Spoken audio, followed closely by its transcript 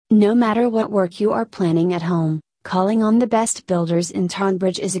No matter what work you are planning at home, calling on the best builders in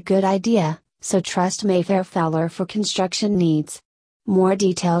Tonbridge is a good idea, so trust Mayfair Fowler for construction needs. More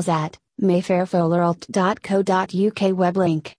details at mayfairfowleralt.co.uk web link.